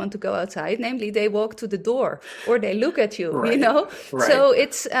showing they want to go outside, namely they walk to the door or they look at you, Right. you know? Right. So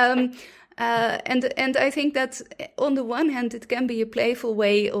it's, and I think that on the one hand, it can be a playful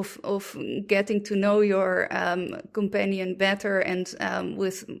way of getting to know your companion better. And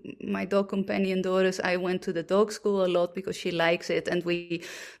with my dog companion Doris, I went to the dog school a lot because she likes it, and we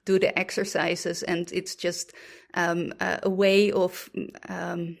do the exercises, and it's just a way of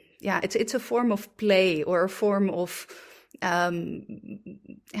it's a form of play or a form of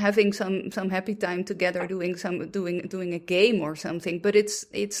having some happy time together, doing a game or something. But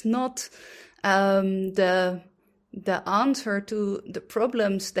it's not the answer to the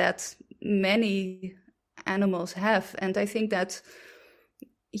problems that many animals have. And I think that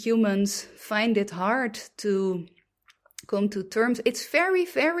humans find it hard to come to terms. It's very,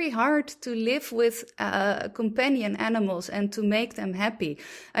 very hard to live with companion animals and to make them happy.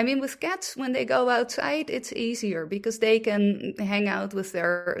 I mean, with cats, when they go outside, it's easier because they can hang out with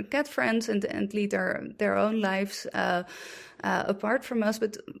their cat friends and lead their own lives apart from us.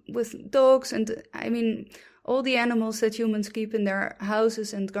 But with dogs, and I mean, all the animals that humans keep in their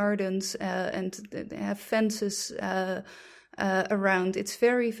houses and gardens and they have fences around, it's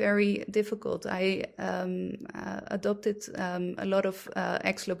very, very difficult. I adopted a lot of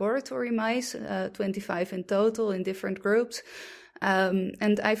ex-laboratory mice, 25 in total in different groups,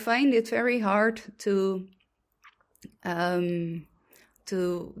 and I find it very hard to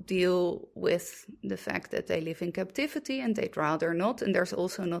deal with the fact that they live in captivity and they'd rather not. And there's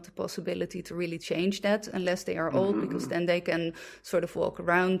also not a possibility to really change that unless they are old, because then they can sort of walk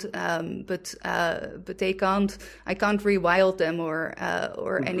around. But they can't. I can't rewild them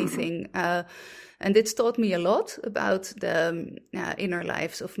or anything. And it's taught me a lot about the inner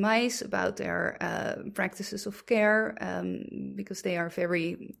lives of mice, about their practices of care, because they are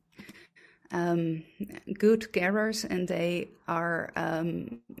very good carers, and they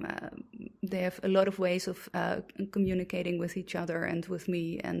have a lot of ways of communicating with each other and with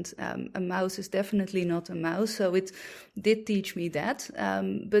me. And a mouse is definitely not a mouse, so it did teach me that.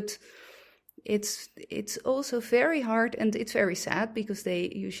 But it's also very hard, and it's very sad because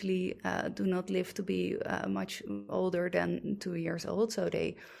they usually do not live to be much older than 2 years old, so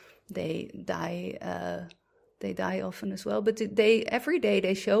they die. They die often as well, but every day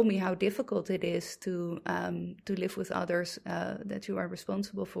they show me how difficult it is to live with others that you are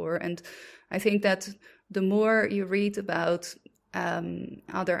responsible for. And I think that the more you read about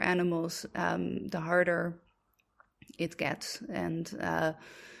other animals, the harder it gets. And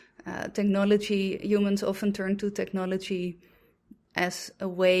technology, humans often turn to technology as a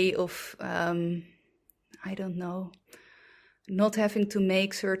way of, not having to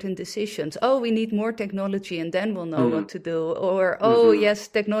make certain decisions. Oh, we need more technology and then we'll know what to do. Or, yes,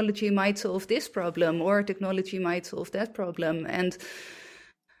 technology might solve this problem, or technology might solve that problem. And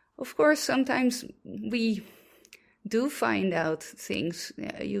of course, sometimes we do find out things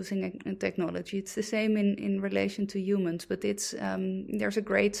using technology. It's the same in relation to humans, but it's there's a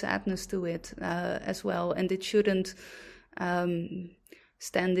great sadness to it as well. And it shouldn't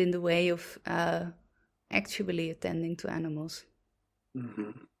stand in the way of actually attending to animals.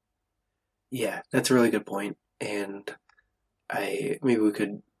 Mm-hmm. Yeah, that's a really good point. And maybe we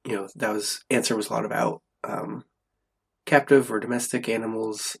could, answer was a lot about captive or domestic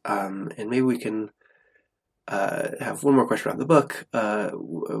animals, and maybe we can have one more question about the book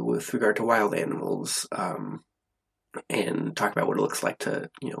with regard to wild animals, and talk about what it looks like to,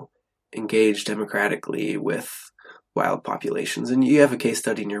 engage democratically with wild populations. And you have a case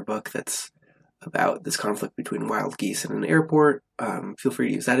study in your book that's about this conflict between wild geese in an airport. Feel free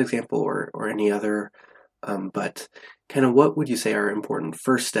to use that example or any other. But kind of what would you say are important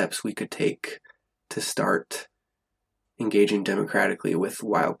first steps we could take to start engaging democratically with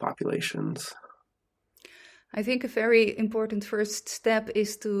wild populations? I think a very important first step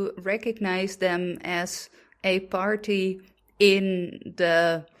is to recognize them as a party in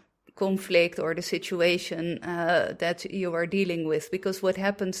the conflict or the situation that you are dealing with. Because what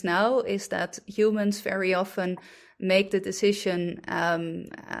happens now is that humans very often make the decision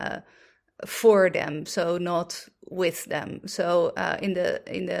for them, so not with them. So in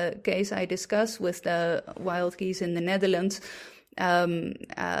the case I discussed with the wild geese in the Netherlands,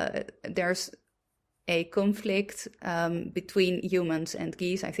 there's a conflict between humans and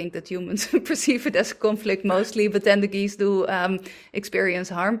geese. I think that humans perceive it as a conflict mostly, but then the geese do experience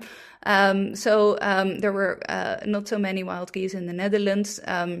harm. So there were not so many wild geese in the Netherlands.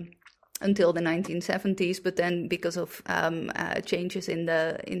 until the 1970s, but then because of changes in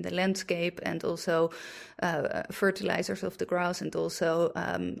the landscape and also fertilizers of the grass and also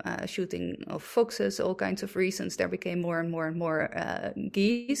shooting of foxes, all kinds of reasons, there became more and more and more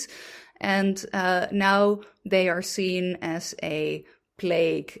geese. And now they are seen as a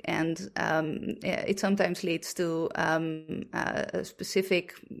plague, and it sometimes leads to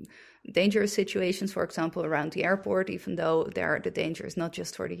specific dangerous situations, for example, around the airport, even though there the danger is not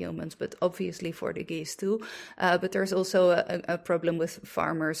just for the humans, but obviously for the geese too. But there's also a problem with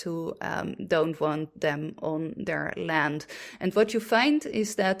farmers who don't want them on their land. And what you find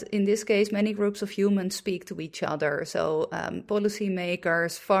is that in this case, many groups of humans speak to each other. So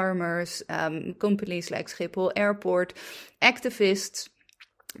policymakers, farmers, companies like Schiphol Airport, activists.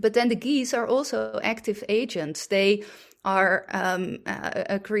 But then the geese are also active agents. They are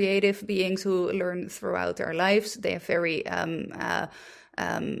creative beings who learn throughout their lives. They have they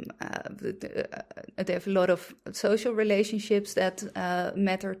have a lot of social relationships that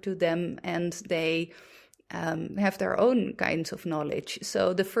matter to them, and they have their own kinds of knowledge.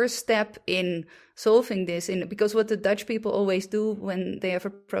 So the first step in solving this, because what the Dutch people always do when they have a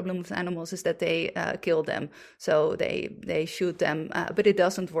problem with animals is that they kill them. So they shoot them, but it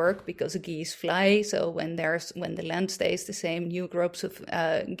doesn't work because geese fly. So when the land stays the same, new groups of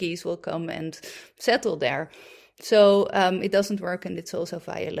geese will come and settle there. So it doesn't work, and it's also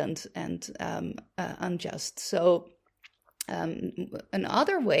violent and unjust. So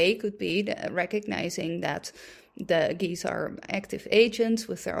another way could be recognizing that the geese are active agents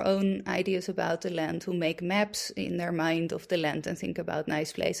with their own ideas about the land, who make maps in their mind of the land and think about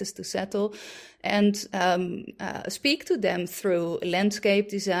nice places to settle, and speak to them through landscape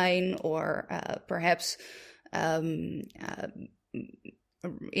design or perhaps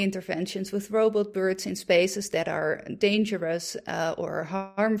interventions with robot birds in spaces that are dangerous or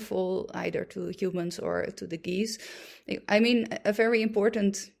harmful either to humans or to the geese. I mean, a very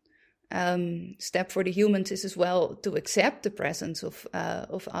important step for the humans is as well to accept the presence of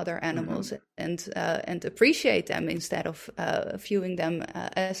other animals and appreciate them instead of viewing them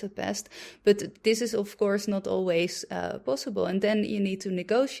as a pest. But this is, of course, not always possible. And then you need to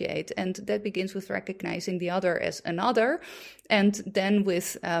negotiate. And that begins with recognizing the other as another. And then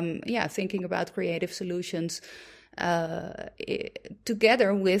with, thinking about creative solutions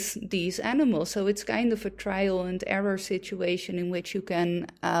together with these animals. So it's kind of a trial and error situation in which you can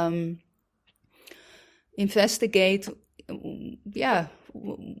investigate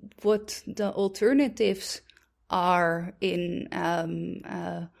what the alternatives are in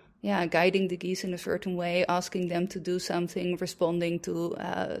guiding the geese in a certain way, asking them to do something, responding to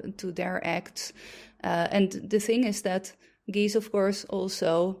their acts. And the thing is that geese, of course,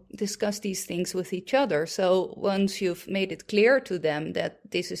 also discuss these things with each other. So once you've made it clear to them that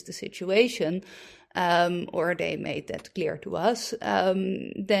this is the situation, or they made that clear to us,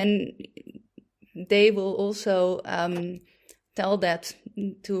 then they will also tell that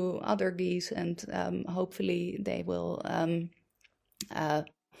to other geese, and hopefully they will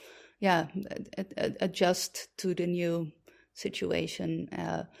adjust to the new situation.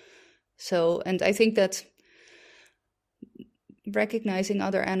 And I think that recognizing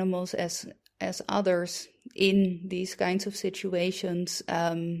other animals as others in these kinds of situations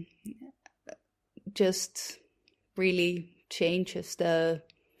just really changes the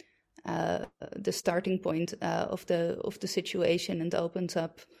starting point of the situation and opens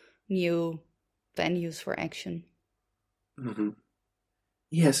up new venues for action. Mm-hmm.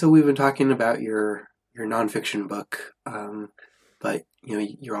 Yeah, so we've been talking about your nonfiction book, but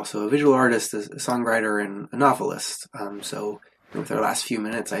you're also a visual artist, a songwriter, and a novelist. So with our last few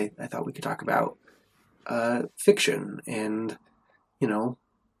minutes, I thought we could talk about fiction and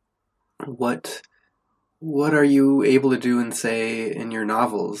what are you able to do and say in your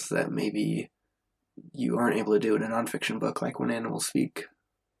novels that maybe you aren't able to do in a nonfiction book, like When Animals Speak?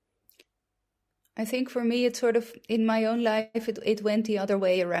 I think for me, it's sort of, in my own life, it went the other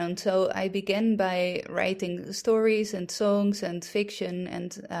way around. So I began by writing stories and songs and fiction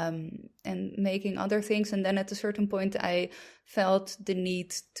and making other things. And then at a certain point, I felt the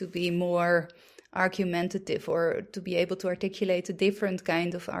need to be more argumentative, or to be able to articulate a different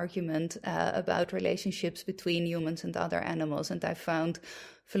kind of argument about relationships between humans and other animals. And I found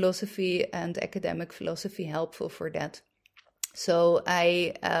philosophy and academic philosophy helpful for that. So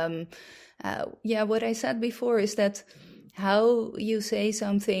what I said before is that how you say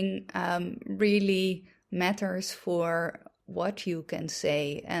something really matters for what you can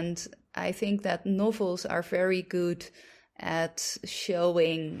say. And I think that novels are very good at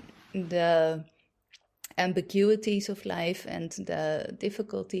showing the ambiguities of life and the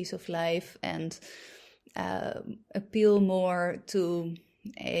difficulties of life, and appeal more to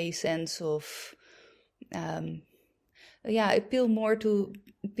a sense of appeal more to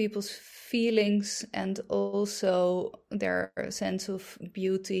people's feelings and also their sense of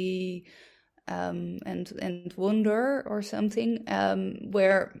beauty and wonder or something,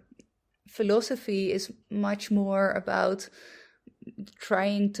 where philosophy is much more about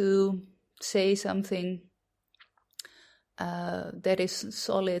trying to say something that is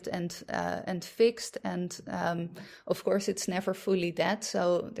solid and fixed, and of course it's never fully that.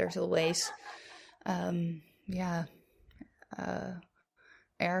 So there's always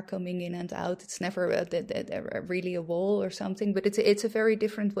air coming in and out. It's never really a wall or something, but it's a very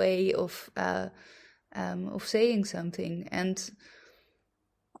different way of saying something. And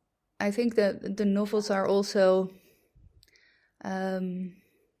I think that the novels are also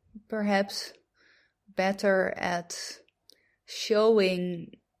perhaps better at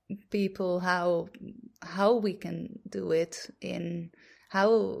showing people how we can do it, in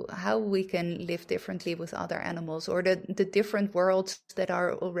how we can live differently with other animals, or the different worlds that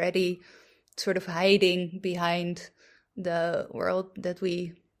are already sort of hiding behind the world that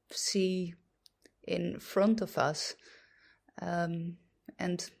we see in front of us.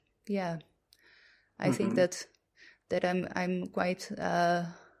 And yeah, I think that I'm quite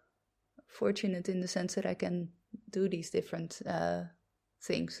fortunate in the sense that I can do these different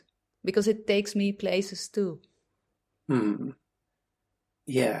things, because it takes me places too.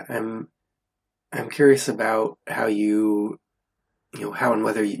 Yeah, I'm curious about how how and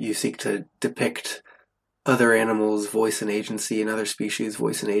whether you seek to depict other animals' voice and agency and other species'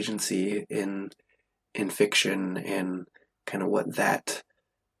 voice and agency in fiction, and kind of what that,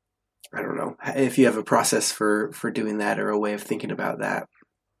 I don't know, if you have a process for doing that or a way of thinking about that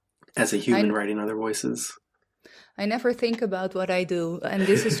as a human writing other voices. I never think about what I do, and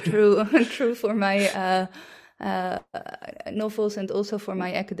this is true for my novels and also for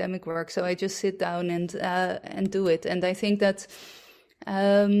my academic work. So I just sit down and do it. And I think that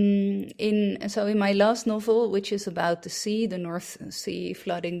in my last novel, which is about the sea, the North Sea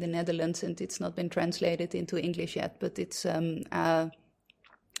flooding the Netherlands, and it's not been translated into English yet, but it's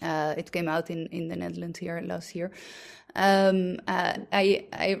it came out in the Netherlands here last year.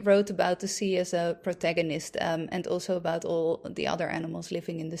 I wrote about the sea as a protagonist, and also about all the other animals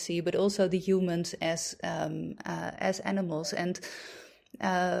living in the sea, but also the humans as animals. And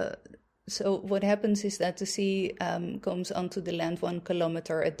so what happens is that the sea comes onto the land 1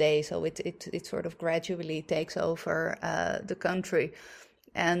 kilometer a day, so it sort of gradually takes over the country.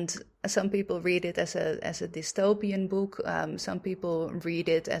 And some people read it as a dystopian book. Some people read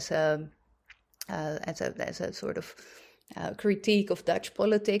it as a sort of critique of Dutch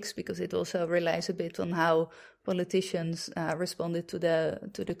politics, because it also relies a bit on how politicians responded to the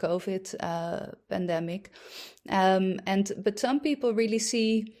COVID pandemic. But some people really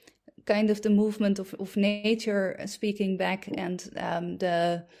see kind of the movement of nature speaking back, and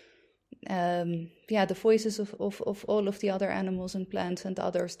the voices of all of the other animals and plants and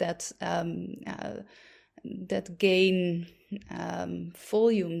others that gain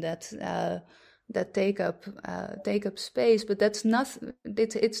volume, that take up space. But that's not.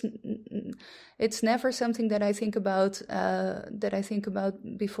 It's never something that I think about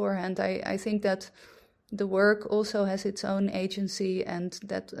beforehand. I think that the work also has its own agency, and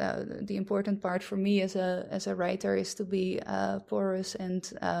that the important part for me as a writer is to be porous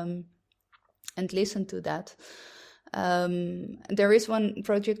and listen to that. There is one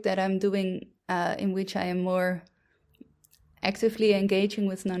project that I'm doing in which I am more actively engaging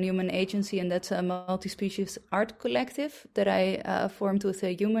with non-human agency, and that's a multi-species art collective that I formed with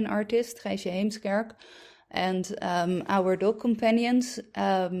a human artist, Gijsje Heemskerk, and our dog companions.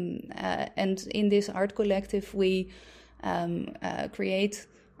 And in this art collective, we create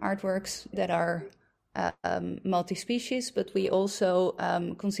artworks that are multi-species, but we also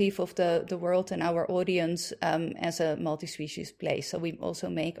conceive of the world and our audience as a multi-species place. So we also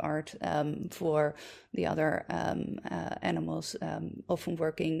make art for the other animals, often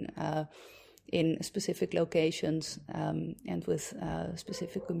working in specific locations and with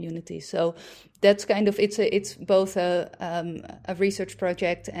specific communities. So that's kind of it's both a research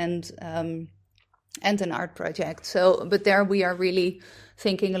project and an art project. So, but there we are really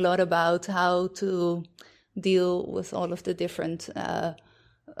thinking a lot about how to deal with all of the different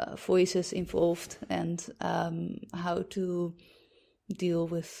voices involved, and how to deal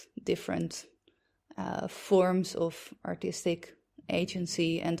with different forms of artistic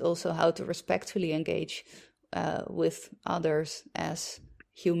agency, and also how to respectfully engage with others as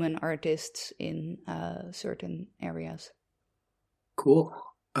human artists in certain areas. Cool.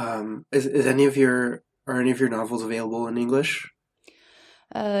 Is any of your novels available in English?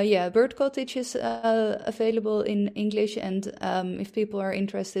 Bird Cottage is available in English, and if people are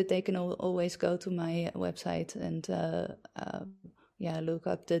interested, they can always go to my website and look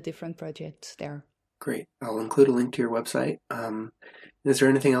up the different projects there. Great. I'll include a link to your website. Is there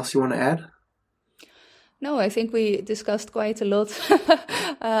anything else you want to add? No, I think we discussed quite a lot.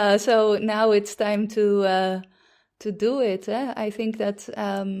 So now it's time to do it. I think that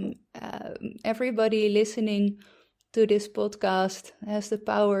everybody listening to this podcast has the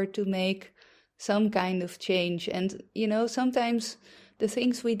power to make some kind of change. And, sometimes the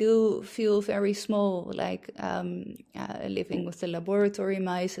things we do feel very small, like living with the laboratory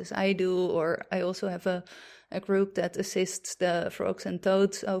mice as I do, or I also have a group that assists the frogs and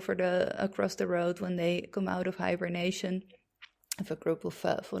toads across the road when they come out of hibernation. I have a group of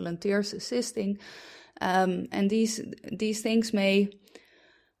volunteers assisting. And these things may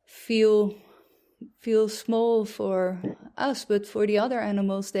feel small for us, but for the other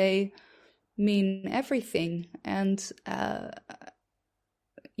animals, they mean everything. And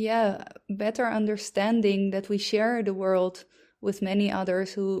better understanding that we share the world with many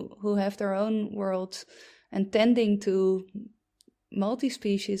others who have their own worlds, and tending to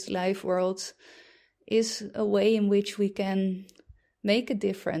multi-species life worlds is a way in which we can make a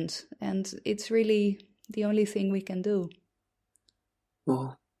difference. And it's really the only thing we can do.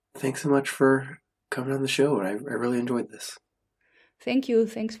 Well, thanks so much for coming on the show. I really enjoyed this. Thank you.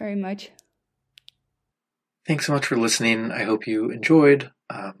 Thanks very much. Thanks so much for listening. I hope you enjoyed.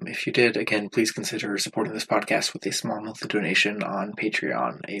 If you did, again, please consider supporting this podcast with a small monthly donation on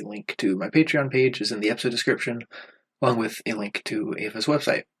Patreon. A link to my Patreon page is in the episode description, along with a link to Ava's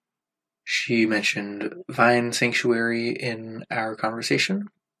website. She mentioned Vine Sanctuary in our conversation.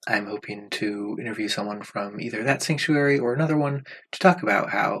 I'm hoping to interview someone from either that sanctuary or another one to talk about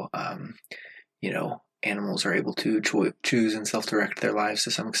how, animals are able to choose and self-direct their lives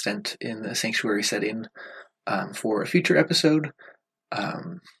to some extent in the sanctuary setting for a future episode.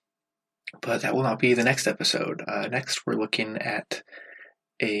 But that will not be the next episode. Next, we're looking at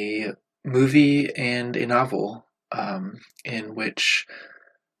a movie and a novel in which,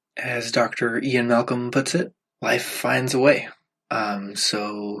 as Dr. Ian Malcolm puts it, life finds a way.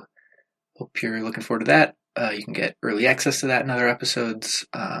 So hope you're looking forward to that. You can get early access to that and other episodes,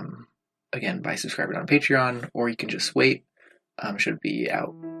 again, by subscribing on Patreon, or you can just wait. Should be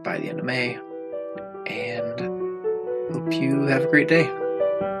out by the end of May. And hope you have a great day.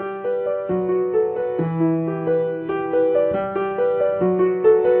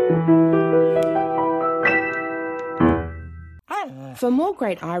 For more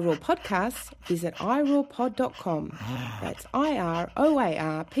great iRaw podcasts, visit irawpod.com. That's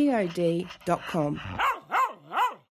IROARPOD.com.